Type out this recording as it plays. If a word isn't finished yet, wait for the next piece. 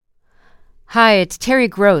Hi, it's Terry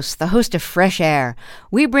Gross, the host of Fresh Air.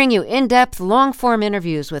 We bring you in-depth, long-form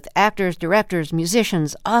interviews with actors, directors,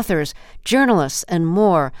 musicians, authors, journalists, and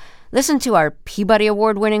more. Listen to our Peabody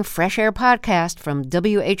Award-winning Fresh Air podcast from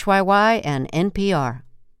WHYY and NPR.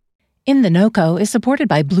 In the NOCO is supported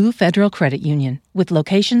by Blue Federal Credit Union, with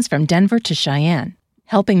locations from Denver to Cheyenne,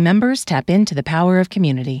 helping members tap into the power of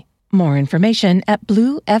community. More information at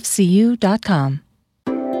bluefcu.com.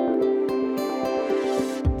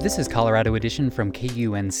 This is Colorado Edition from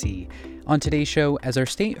KUNC. On today's show, as our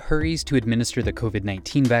state hurries to administer the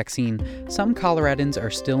COVID-19 vaccine, some Coloradans are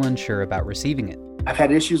still unsure about receiving it. I've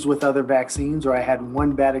had issues with other vaccines, or I had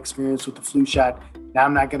one bad experience with the flu shot. Now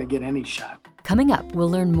I'm not going to get any shot. Coming up, we'll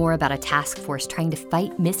learn more about a task force trying to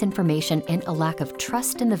fight misinformation and a lack of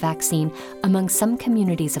trust in the vaccine among some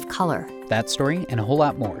communities of color. That story and a whole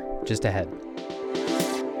lot more, just ahead.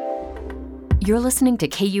 You're listening to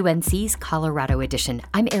KUNC's Colorado Edition.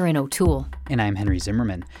 I'm Erin O'Toole. And I'm Henry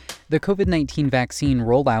Zimmerman. The COVID-19 vaccine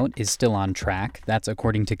rollout is still on track. That's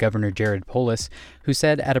according to Governor Jared Polis, who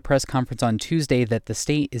said at a press conference on Tuesday that the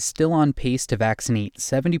state is still on pace to vaccinate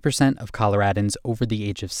 70% of Coloradans over the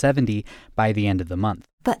age of 70 by the end of the month.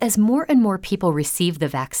 But as more and more people receive the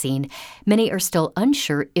vaccine, many are still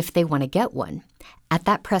unsure if they want to get one. At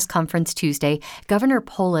that press conference Tuesday, Governor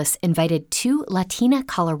Polis invited 2 Latina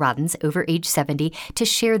Coloradans over age 70 to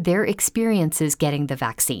share their experiences getting the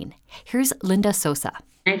vaccine. Here's Linda Sosa.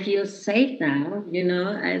 I feel safe now,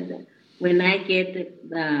 when I get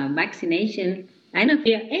the vaccination, I don't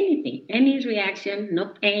feel anything, any reaction,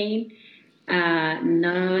 no pain,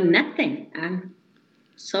 no nothing. I'm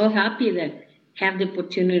so happy that I have the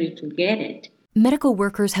opportunity to get it. Medical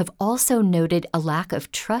workers have also noted a lack of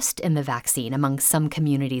trust in the vaccine among some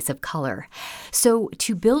communities of color. So,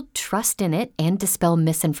 to build trust in it and dispel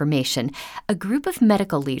misinformation, a group of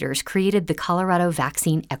medical leaders created the Colorado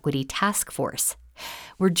Vaccine Equity Task Force.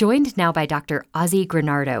 We're joined now by Dr. Ozzie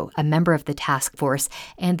Granardo, a member of the task force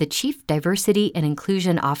and the Chief Diversity and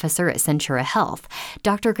Inclusion Officer at Centura Health.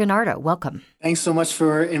 Dr. Granardo, welcome. Thanks so much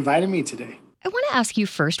for inviting me today. I want to ask you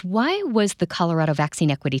first, why was the Colorado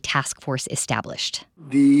Vaccine Equity Task Force established?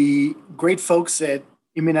 The great folks at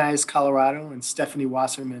Immunize Colorado and Stephanie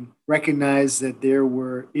Wasserman recognized that there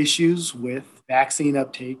were issues with vaccine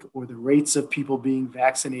uptake or the rates of people being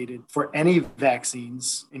vaccinated for any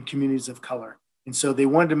vaccines in communities of color. And so they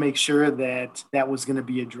wanted to make sure that that was going to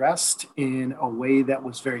be addressed in a way that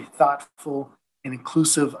was very thoughtful and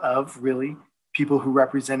inclusive of really people who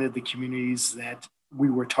represented the communities that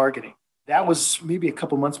we were targeting. That was maybe a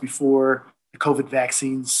couple months before the COVID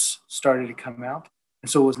vaccines started to come out. And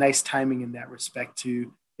so it was nice timing in that respect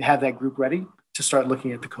to have that group ready to start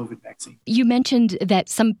looking at the COVID vaccine. You mentioned that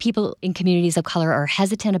some people in communities of color are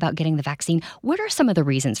hesitant about getting the vaccine. What are some of the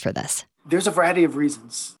reasons for this? There's a variety of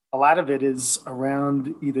reasons. A lot of it is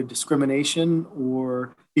around either discrimination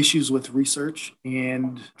or issues with research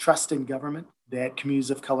and trust in government that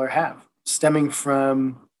communities of color have, stemming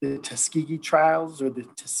from the Tuskegee trials or the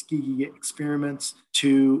Tuskegee experiments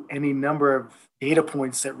to any number of data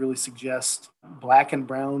points that really suggest Black and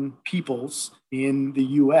brown peoples in the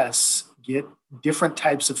U.S. get different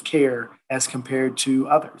types of care as compared to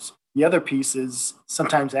others. The other piece is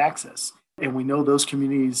sometimes access. And we know those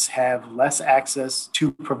communities have less access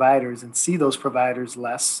to providers and see those providers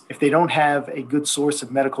less. If they don't have a good source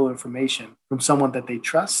of medical information from someone that they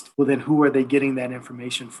trust, well, then who are they getting that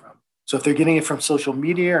information from? So if they're getting it from social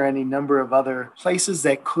media or any number of other places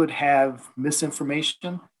that could have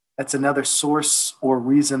misinformation, that's another source or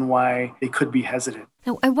reason why they could be hesitant.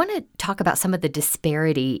 Now, I want to talk about some of the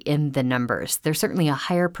disparity in the numbers. There's certainly a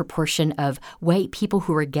higher proportion of white people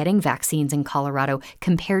who are getting vaccines in Colorado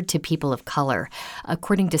compared to people of color.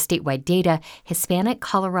 According to statewide data, Hispanic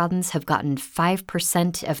Coloradans have gotten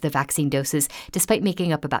 5% of the vaccine doses, despite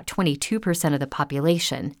making up about 22% of the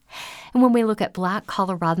population. And when we look at Black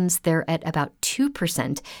Coloradans, they're at about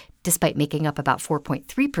 2%, despite making up about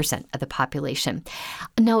 4.3% of the population.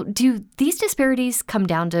 Now, do these disparities come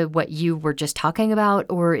down to what you were just talking about,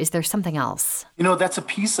 or is there something else? That's a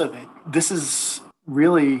piece of it. This is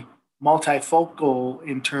really multifocal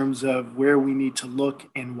in terms of where we need to look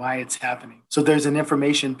and why it's happening. So there's an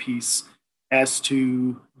information piece as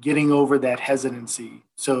to getting over that hesitancy.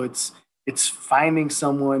 So it's finding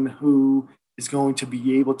someone who is going to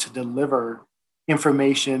be able to deliver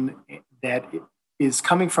information that is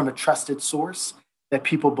coming from a trusted source that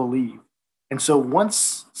people believe. And so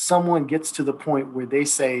once someone gets to the point where they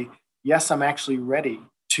say, yes, I'm actually ready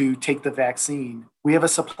to take the vaccine, we have a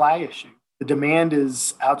supply issue. The demand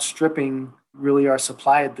is outstripping really our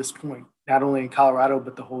supply at this point, not only in Colorado,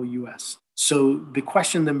 but the whole US. So the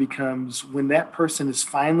question then becomes, when that person is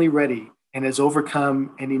finally ready and has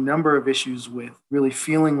overcome any number of issues with really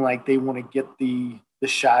feeling like they want to get the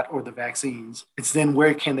shot or the vaccines. It's then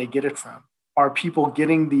where can they get it from? Are people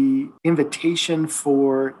getting the invitation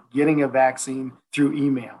for getting a vaccine through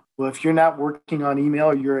email? Well, if you're not working on email,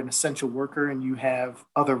 or you're an essential worker and you have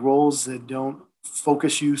other roles that don't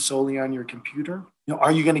focus you solely on your computer,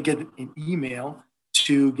 are you going to get an email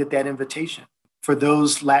to get that invitation? For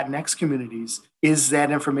those Latinx communities, is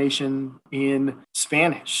that information in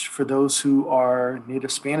Spanish for those who are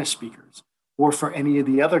native Spanish speakers, or for any of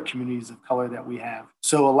the other communities of color that we have?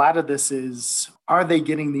 So a lot of this is, are they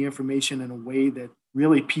getting the information in a way that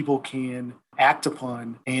really people can act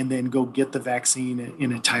upon and then go get the vaccine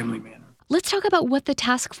in a timely manner? Let's talk about what the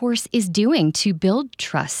task force is doing to build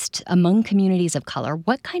trust among communities of color.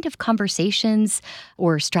 What kind of conversations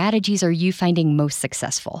or strategies are you finding most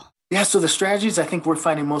successful? Yeah, so the strategies I think we're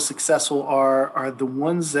finding most successful are the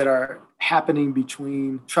ones that are happening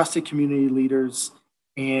between trusted community leaders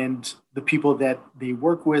and the people that they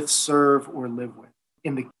work with, serve, or live with.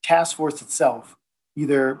 In the task force itself,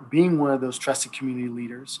 either being one of those trusted community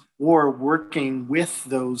leaders or working with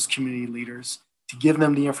those community leaders to give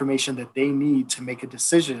them the information that they need to make a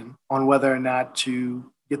decision on whether or not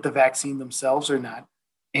to get the vaccine themselves or not,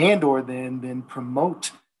 and or then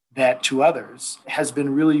promote that to others, has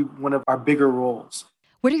been really one of our bigger roles.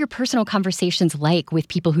 What are your personal conversations like with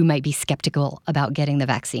people who might be skeptical about getting the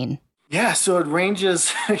vaccine? Yeah, so it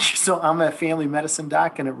ranges. So I'm a family medicine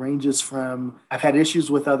doc, and it ranges from I've had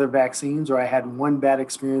issues with other vaccines, or I had one bad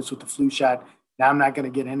experience with the flu shot. Now I'm not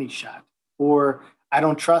going to get any shot. Or I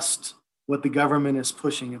don't trust what the government is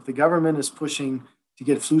pushing. If the government is pushing to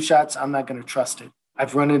get flu shots, I'm not going to trust it.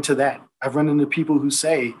 I've run into that. I've run into people who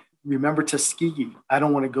say, remember Tuskegee. I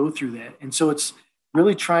don't want to go through that. And so it's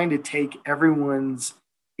really trying to take everyone's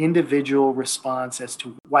individual response as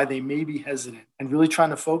to why they may be hesitant and really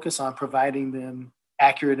trying to focus on providing them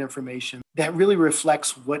accurate information that really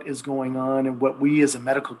reflects what is going on and what we as a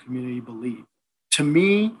medical community believe. To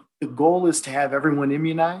me, the goal is to have everyone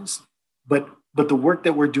immunized, but the work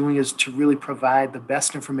that we're doing is to really provide the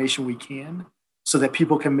best information we can so that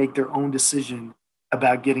people can make their own decision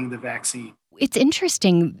about getting the vaccine. It's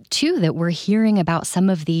interesting, too, that we're hearing about some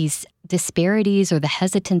of these disparities, or the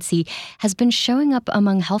hesitancy has been showing up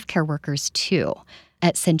among healthcare workers, too.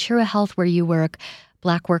 At Centura Health, where you work,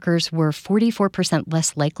 Black workers were 44%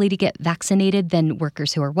 less likely to get vaccinated than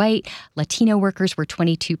workers who are white. Latino workers were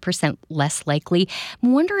 22% less likely.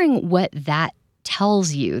 I'm wondering what that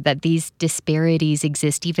tells you, that these disparities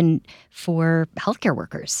exist even for healthcare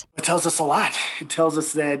workers. It tells us a lot. It tells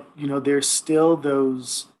us that, there's still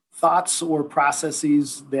those thoughts or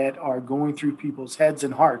processes that are going through people's heads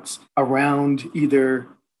and hearts around either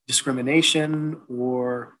discrimination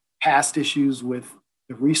or past issues with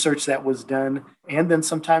the research that was done, and then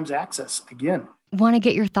sometimes access again. Want to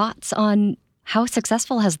get your thoughts on how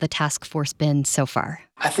successful has the task force been so far?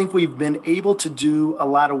 I think we've been able to do a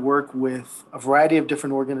lot of work with a variety of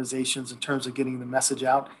different organizations in terms of getting the message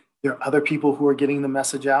out. There are other people who are getting the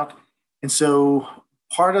message out. And so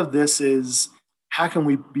part of this is, how can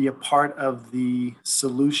we be a part of the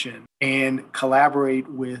solution and collaborate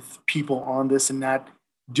with people on this and not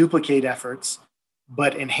duplicate efforts,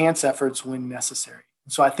 but enhance efforts when necessary?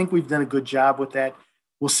 So I think we've done a good job with that.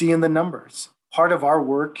 We'll see in the numbers. Part of our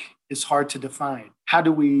work is hard to define. How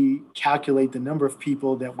do we calculate the number of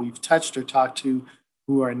people that we've touched or talked to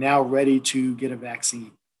who are now ready to get a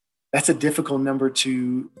vaccine? That's a difficult number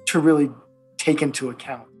to really take into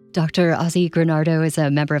account. Dr. Ozzie Granardo is a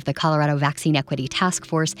member of the Colorado Vaccine Equity Task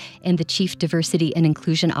Force and the Chief Diversity and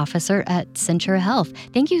Inclusion Officer at Centura Health.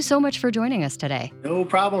 Thank you so much for joining us today. No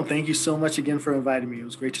problem. Thank you so much again for inviting me. It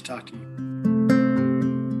was great to talk to you.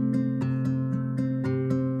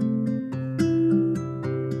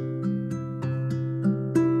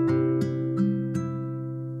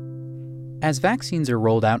 As vaccines are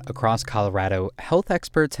rolled out across Colorado, health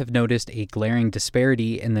experts have noticed a glaring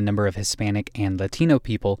disparity in the number of Hispanic and Latino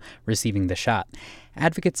people receiving the shot.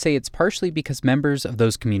 Advocates say it's partially because members of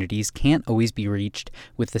those communities can't always be reached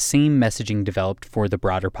with the same messaging developed for the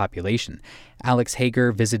broader population. Alex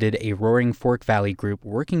Hager visited a Roaring Fork Valley group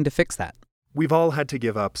working to fix that. We've all had to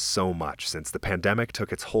give up so much since the pandemic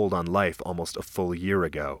took its hold on life almost a full year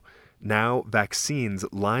ago. Now, vaccines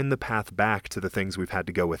line the path back to the things we've had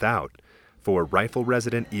to go without. For Rifle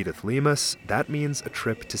resident Edith Lemus, that means a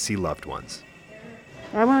trip to see loved ones.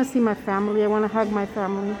 I want to see my family. I want to hug my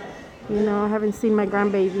family. I haven't seen my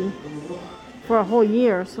grandbaby for a whole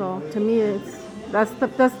year. So to me, that's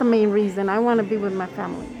the main reason. I want to be with my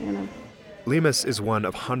family. Lemus is one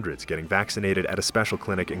of hundreds getting vaccinated at a special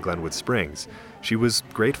clinic in Glenwood Springs. She was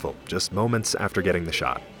grateful just moments after getting the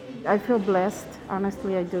shot. I feel blessed,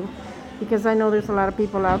 honestly, I do, because I know there's a lot of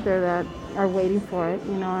people out there that are waiting for it,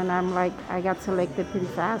 and I'm like, I got selected pretty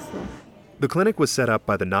fast. So. The clinic was set up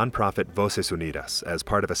by the nonprofit Voces Unidas as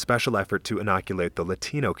part of a special effort to inoculate the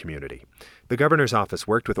Latino community. The governor's office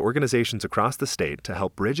worked with organizations across the state to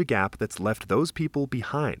help bridge a gap that's left those people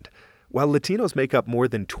behind. While Latinos make up more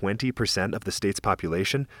than 20% of the state's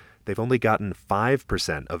population, they've only gotten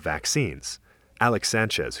 5% of vaccines. Alex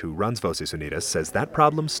Sanchez, who runs Voces Unidas, says that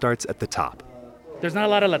problem starts at the top. There's not a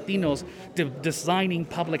lot of Latinos designing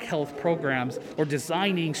public health programs or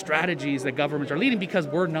designing strategies that governments are leading because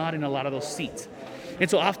we're not in a lot of those seats. And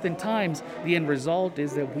so oftentimes the end result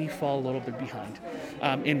is that we fall a little bit behind.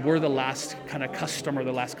 And we're the last kind of customer,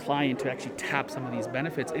 the last client to actually tap some of these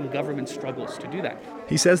benefits, and government struggles to do that.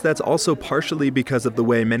 He says that's also partially because of the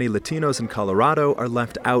way many Latinos in Colorado are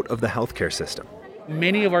left out of the healthcare system.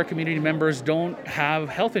 Many of our community members don't have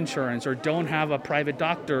health insurance or don't have a private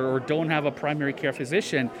doctor or don't have a primary care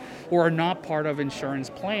physician or are not part of insurance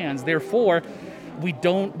plans. Therefore,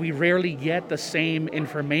 we rarely get the same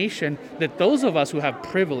information that those of us who have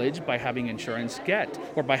privilege by having insurance get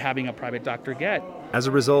or by having a private doctor get. As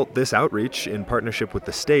a result, this outreach, in partnership with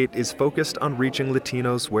the state, is focused on reaching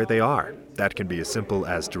Latinos where they are. That can be as simple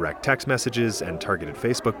as direct text messages and targeted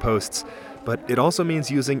Facebook posts, but it also means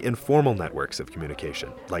using informal networks of communication,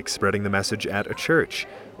 like spreading the message at a church,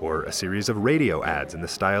 or a series of radio ads in the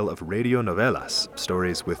style of radio novelas,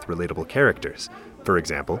 stories with relatable characters. For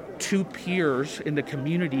example, two peers in the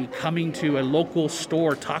community coming to a local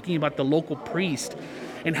store talking about the local priest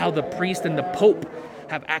and how the priest and the Pope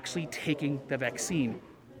have actually taken the vaccine.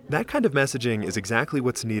 That kind of messaging is exactly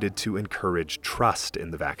what's needed to encourage trust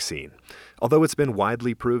in the vaccine. Although it's been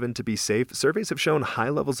widely proven to be safe, surveys have shown high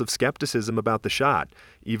levels of skepticism about the shot,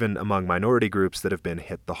 even among minority groups that have been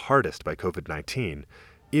hit the hardest by COVID-19.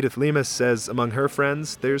 Edith Lemus says among her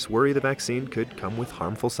friends, there's worry the vaccine could come with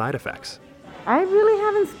harmful side effects. I really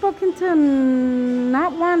haven't spoken to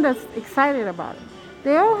not one that's excited about it.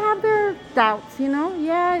 They all have their doubts,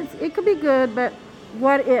 Yeah, it could be good, but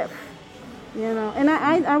what if? And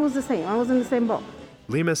I was the same. I was in the same boat.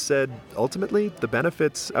 Lemus said, ultimately, the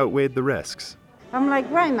benefits outweighed the risks. I'm like,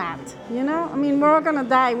 why not? We're all going to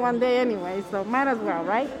die one day anyway, so might as well,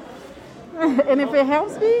 right? And if it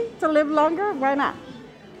helps me to live longer, why not?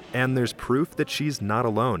 And there's proof that she's not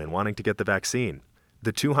alone in wanting to get the vaccine.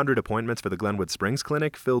 The 200 appointments for the Glenwood Springs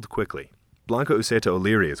Clinic filled quickly. Blanca Uceta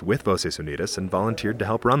O'Leary is with Voces Unidas and volunteered to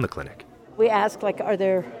help run the clinic. We ask, do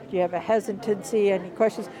you have a hesitancy, any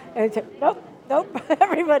questions? And they say, nope.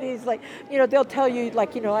 Everybody's like, they'll tell you,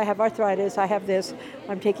 I have arthritis, I have this,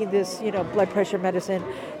 I'm taking this, blood pressure medicine.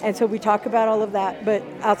 And so we talk about all of that. But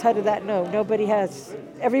outside of that, no,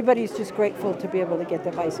 everybody's just grateful to be able to get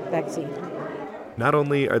the vaccine. Not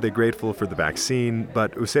only are they grateful for the vaccine,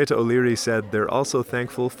 but Uceta O'Leary said they're also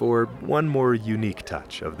thankful for one more unique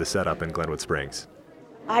touch of the setup in Glenwood Springs.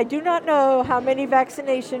 I do not know how many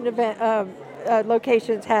vaccination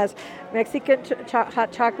locations has Mexican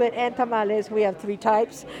hot chocolate and tamales. We have 3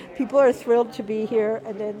 types. People are thrilled to be here,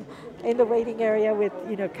 and then in the waiting area with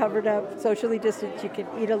covered up, socially distanced, you can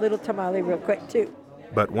eat a little tamale real quick too.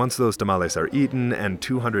 But once those tamales are eaten and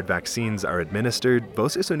 200 vaccines are administered,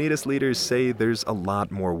 Voces Unidas leaders say there's a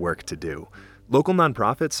lot more work to do. Local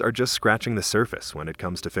nonprofits are just scratching the surface when it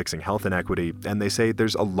comes to fixing health inequity, and they say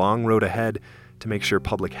there's a long road ahead to make sure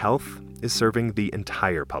public health is serving the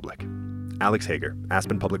entire public. Alex Hager,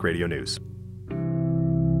 Aspen Public Radio News.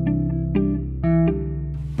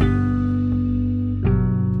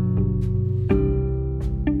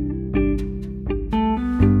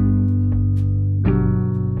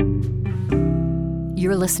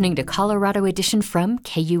 You're listening to Colorado Edition from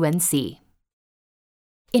KUNC.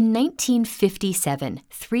 In 1957,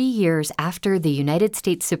 3 years after the United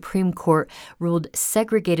States Supreme Court ruled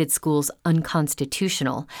segregated schools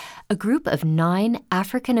unconstitutional, a group of 9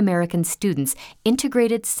 African American students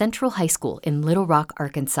integrated Central High School in Little Rock,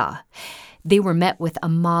 Arkansas. They were met with a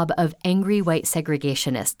mob of angry white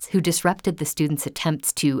segregationists who disrupted the students'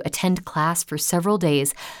 attempts to attend class for several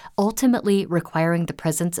days, ultimately requiring the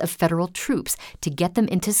presence of federal troops to get them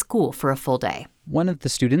into school for a full day. One of the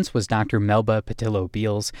students was Dr. Melba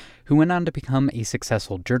Patillo-Beals, who went on to become a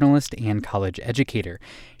successful journalist and college educator.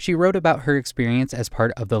 She wrote about her experience as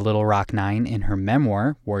part of the Little Rock Nine in her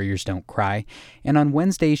memoir, Warriors Don't Cry, and on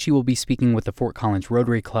Wednesday she will be speaking with the Fort Collins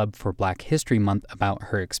Rotary Club for Black History Month about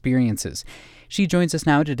her experiences. She joins us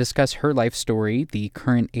now to discuss her life story, the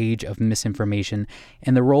current age of misinformation,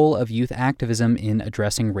 and the role of youth activism in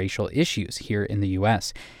addressing racial issues here in the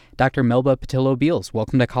U.S. Dr. Melba Patillo-Beals,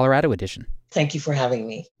 welcome to Colorado Edition. Thank you for having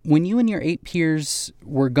me. When you and your 8 peers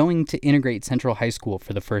were going to integrate Central High School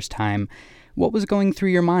for the first time, what was going through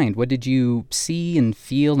your mind? What did you see and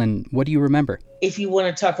feel, and what do you remember? If you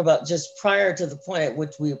want to talk about just prior to the point at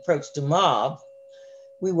which we approached the mob,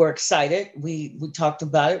 we were excited. We talked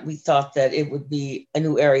about it. We thought that it would be a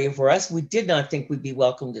new area for us. We did not think we'd be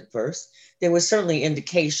welcomed at first. There was certainly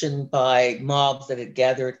indication by mobs that had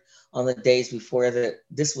gathered on the days before that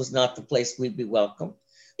this was not the place we'd be welcome.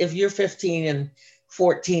 If you're 15 and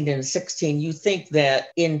 14 and 16, you think that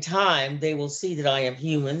in time they will see that I am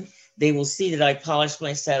human. They will see that I polished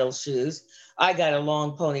my saddle shoes. I got a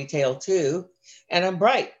long ponytail too, and I'm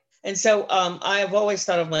bright. And so I have always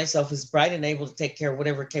thought of myself as bright and able to take care of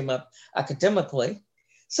whatever came up academically.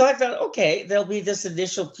 So I thought, okay, there'll be this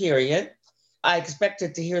initial period. I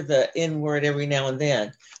expected to hear the N word every now and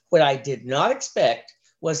then. What I did not expect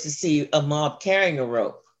was to see a mob carrying a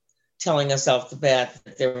rope, telling us off the bat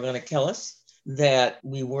that they were going to kill us, that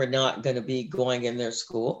we were not going to be going in their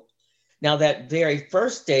school. Now, that very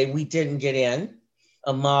first day, we didn't get in.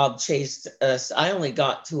 A mob chased us. I only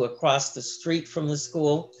got to across the street from the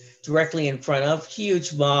school, directly in front of,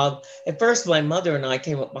 huge mob. At first, my mother and I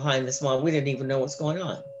came up behind this mob. We didn't even know what's going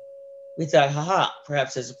on. We thought,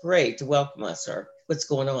 perhaps it's great to welcome us, or what's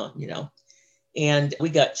going on, And we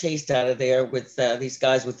got chased out of there with these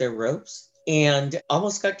guys with their ropes, and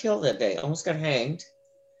almost got killed that day, almost got hanged.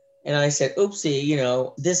 And I said,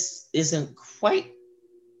 oopsie, this isn't quite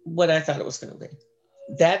what I thought it was going to be.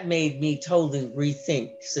 That made me totally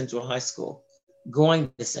rethink Central High School,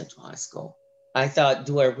 going to Central High School. I thought,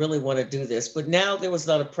 do I really want to do this? But now there was a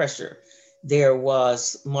lot of pressure. There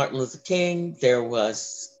was Martin Luther King. There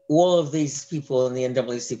was all of these people in the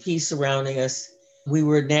NAACP surrounding us. We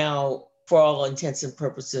were now, for all intents and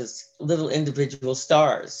purposes, little individual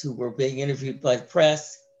stars who were being interviewed by the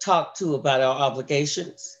press, talked to about our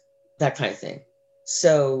obligations, that kind of thing.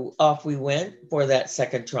 So off we went for that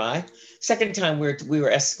second try. Second time we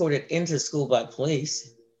were escorted into school by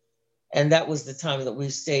police. And that was the time that we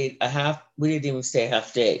didn't even stay a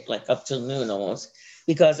half day, like up till noon almost,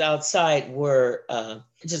 because outside were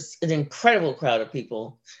just an incredible crowd of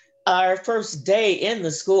people. Our first day in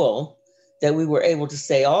the school that we were able to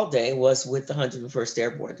stay all day was with the 101st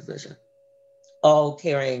Airborne Division, all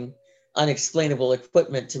carrying unexplainable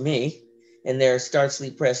equipment to me in their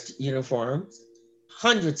starchly pressed uniforms.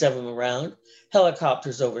 Hundreds of them around,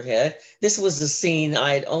 helicopters overhead. This was a scene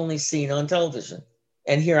I had only seen on television.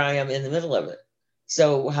 And here I am in the middle of it.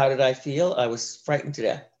 So how did I feel? I was frightened to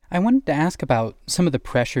death. I wanted to ask about some of the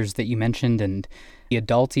pressures that you mentioned, and the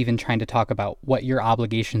adults even trying to talk about what your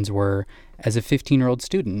obligations were as a 15-year-old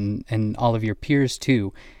student, and all of your peers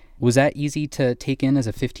too. Was that easy to take in as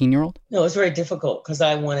a 15-year-old? No, it was very difficult because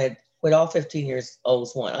I wanted what all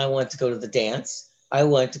 15-year-olds want. I wanted to go to the dance. I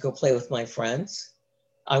wanted to go play with my friends.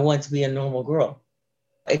 I want to be a normal girl.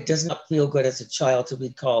 It does not feel good as a child to be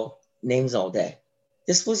called names all day.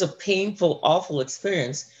 This was a painful, awful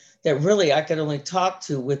experience that really I could only talk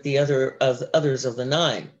to with the others of the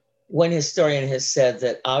 9. One historian has said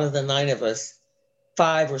that out of the 9 of us,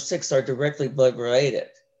 5 or 6 are directly blood related.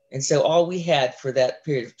 And so all we had for that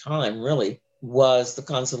period of time really was the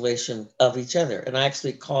consolation of each other. And I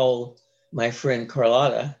actually called my friend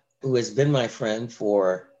Carlotta, who has been my friend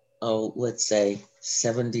for, let's say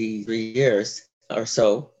 73 years or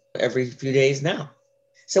so, every few days now.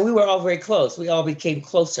 So we were all very close. We all became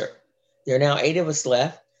closer. There are now 8 of us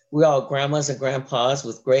left. We're all grandmas and grandpas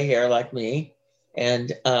with gray hair like me.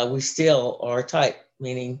 And we still are tight,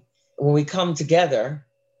 meaning when we come together,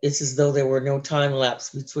 it's as though there were no time lapse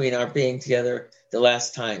between our being together the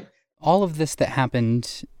last time. All of this that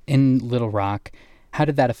happened in Little Rock, how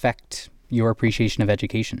did that affect your appreciation of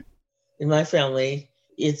education? In my family,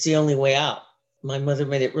 it's the only way out. My mother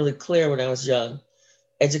made it really clear when I was young.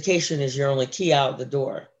 Education is your only key out the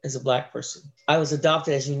door as a Black person. I was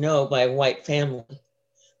adopted, as you know, by a white family,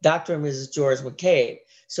 Dr. and Mrs. George McCabe.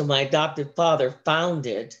 So my adopted father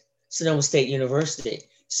founded Sonoma State University.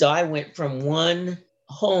 So I went from one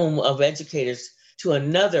home of educators to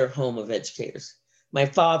another home of educators. My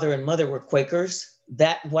father and mother were Quakers.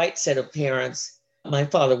 That white set of parents, my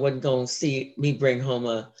father wouldn't go and see me bring home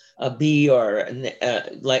a B or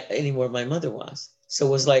like anywhere my mother was. So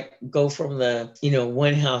it was like go from the,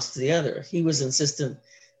 one house to the other. He was insistent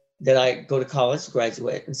that I go to college,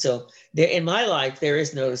 graduate. And so there, in my life, there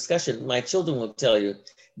is no discussion. My children will tell you,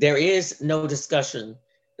 there is no discussion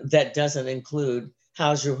that doesn't include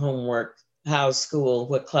how's your homework, how's school,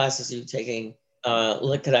 what classes are you taking?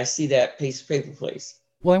 Could I see that piece of paper, please?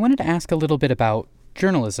 Well, I wanted to ask a little bit about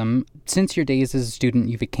journalism. Since your days as a student,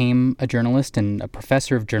 you became a journalist and a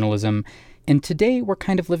professor of journalism. And today we're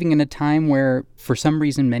kind of living in a time where, for some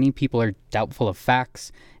reason, many people are doubtful of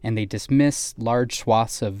facts and they dismiss large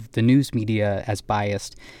swaths of the news media as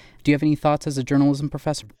biased. Do you have any thoughts as a journalism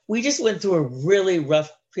professor? We just went through a really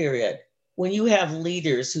rough period. When you have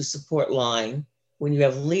leaders who support lying, when you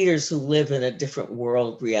have leaders who live in a different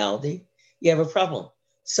world reality, you have a problem.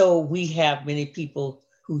 So we have many people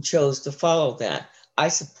who chose to follow that. I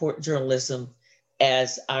support journalism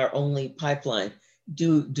as our only pipeline.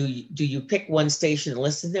 Do you pick one station and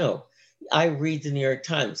listen? No. I read the New York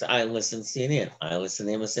Times. I listen to CNN. I listen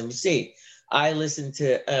to MSNBC. I listen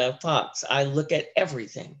to Fox. I look at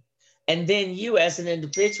everything. And then you as an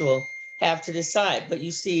individual have to decide. But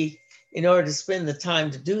you see, in order to spend the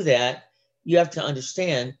time to do that, you have to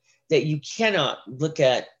understand that you cannot look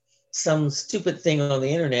at some stupid thing on the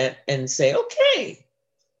internet and say, okay,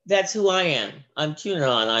 that's who I am. I'm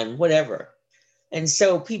QAnon, I'm whatever. And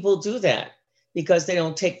so people do that because they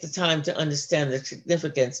don't take the time to understand the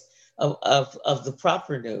significance of the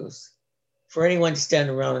proper news. For anyone to stand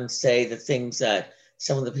around and say the things that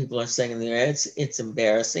some of the people are saying in the internet, it's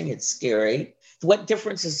embarrassing, it's scary. What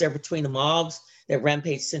difference is there between the mobs that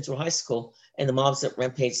rampaged Central High School and the mobs that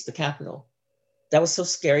rampaged the Capitol? That was so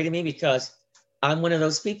scary to me because I'm one of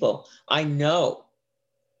those people. I know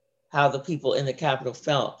how the people in the Capitol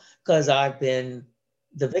felt because I've been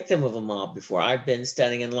the victim of a mob before. I've been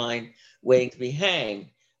standing in line waiting to be hanged.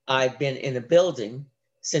 I've been in a building,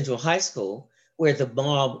 Central High School, where the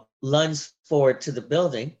mob lunged forward to the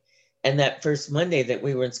building. And that first Monday that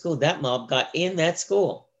we were in school, that mob got in that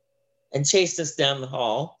school and chased us down the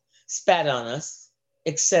hall, spat on us,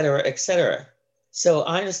 et cetera, et cetera. So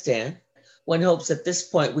I understand. One hopes at this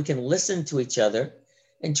point we can listen to each other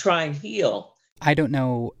and try and heal. I don't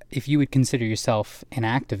know if you would consider yourself an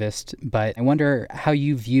activist, but I wonder how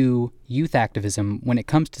you view youth activism when it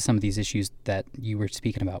comes to some of these issues that you were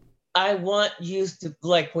speaking about. I want youth to,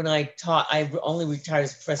 like when I taught, I only retired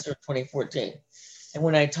as a professor in 2014. And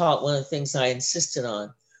when I taught, one of the things I insisted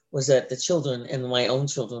on was that the children and my own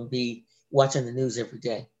children be watching the news every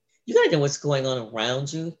day. You got to know what's going on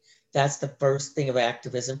around you. That's the first thing of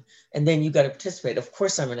activism. And then you got to participate. Of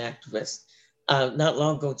course, I'm an activist. Not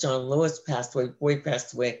long ago, John Lewis passed away. Before he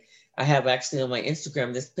passed away, I have actually on my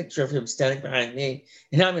Instagram this picture of him standing behind me,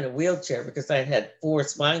 and I'm in a wheelchair because I had 4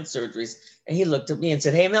 spine surgeries. And he looked at me and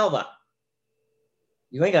said, "Hey, Melba,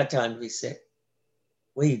 you ain't got time to be sick.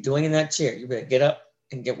 What are you doing in that chair? You better get up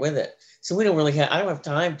and get with it." So we don't really have, I don't have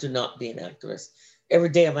time to not be an activist. Every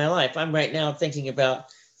day of my life, I'm right now thinking about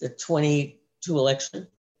the 22 election.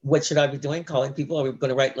 What should I be doing? Calling people? Are we going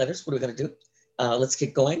to write letters? What are we going to do? Let's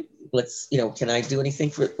get going. Let's, can I do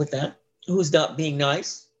anything with that? Who's not being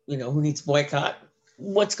nice? Who needs boycott?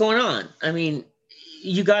 What's going on? I mean,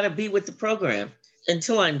 you got to be with the program.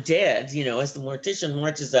 Until I'm dead, as the mortician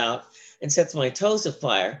marches out and sets my toes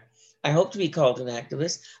afire, I hope to be called an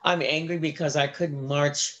activist. I'm angry because I couldn't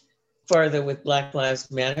march further with Black Lives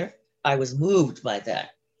Matter. I was moved by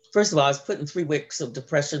that. First of all, I was put in 3 weeks of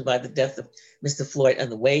depression by the death of Mr. Floyd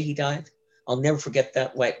and the way he died. I'll never forget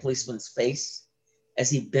that white policeman's face as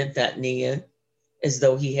he bent that knee in, as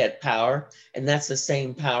though he had power. And that's the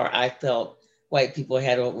same power I felt white people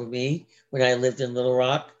had over me when I lived in Little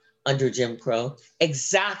Rock under Jim Crow.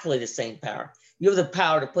 Exactly the same power. You have the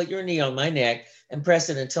power to put your knee on my neck and press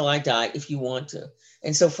it until I die if you want to.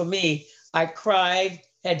 And so for me, I cried,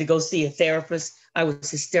 had to go see a therapist. I was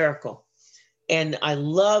hysterical. And I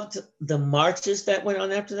loved the marches that went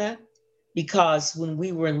on after that, because when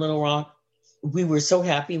we were in Little Rock, we were so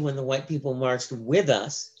happy when the white people marched with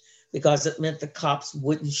us because it meant the cops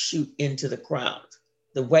wouldn't shoot into the crowd.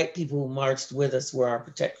 The white people who marched with us were our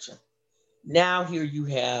protection. Now here you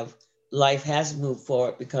have, life has moved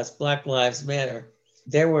forward because Black Lives Matter.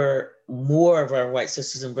 There were more of our white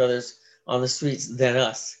sisters and brothers on the streets than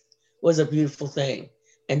us. It was a beautiful thing.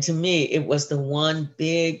 And to me, it was the one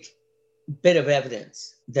big bit of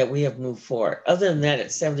evidence that we have moved forward. Other than that,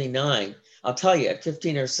 at 79, I'll tell you, at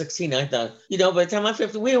 15 or 16, I thought, by the time I'm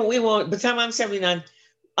 50, we won't, by the time I'm 79,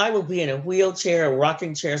 I will be in a wheelchair, a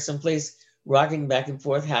rocking chair someplace, rocking back and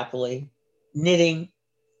forth happily, knitting,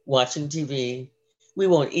 watching TV. We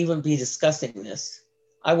won't even be discussing this.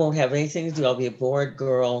 I won't have anything to do. I'll be a bored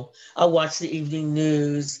girl. I'll watch the evening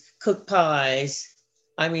news, cook pies.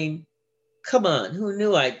 I mean, come on, who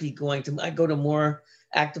knew I'd be going to, I go to more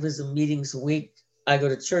activism meetings a week. I go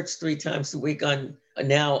to church 3 times a week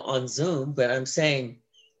now on Zoom, but I'm saying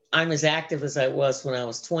I'm as active as I was when I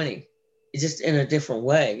was 20, just in a different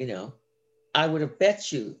way, I would have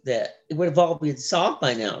bet you that it would have all been solved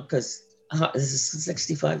by now because this is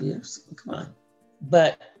 65 years, come on.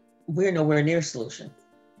 But we're nowhere near a solution.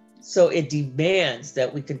 So it demands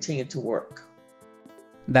that we continue to work.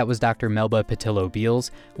 That was Dr. Melba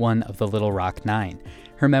Patillo-Beals, one of the Little Rock Nine.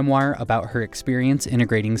 Her memoir about her experience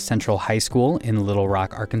integrating Central High School in Little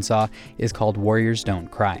Rock, Arkansas, is called Warriors Don't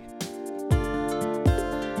Cry.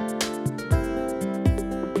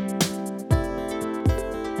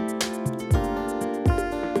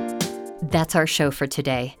 That's our show for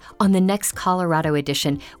today. On the next Colorado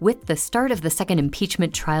edition, with the start of the second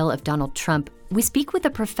impeachment trial of Donald Trump, we speak with a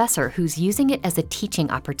professor who's using it as a teaching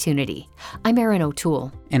opportunity. I'm Erin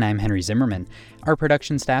O'Toole. And I'm Henry Zimmerman. Our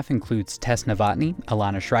production staff includes Tess Novotny,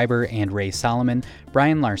 Alana Schreiber, and Ray Solomon.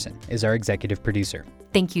 Brian Larson is our executive producer.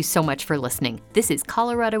 Thank you so much for listening. This is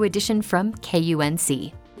Colorado Edition from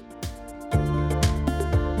KUNC.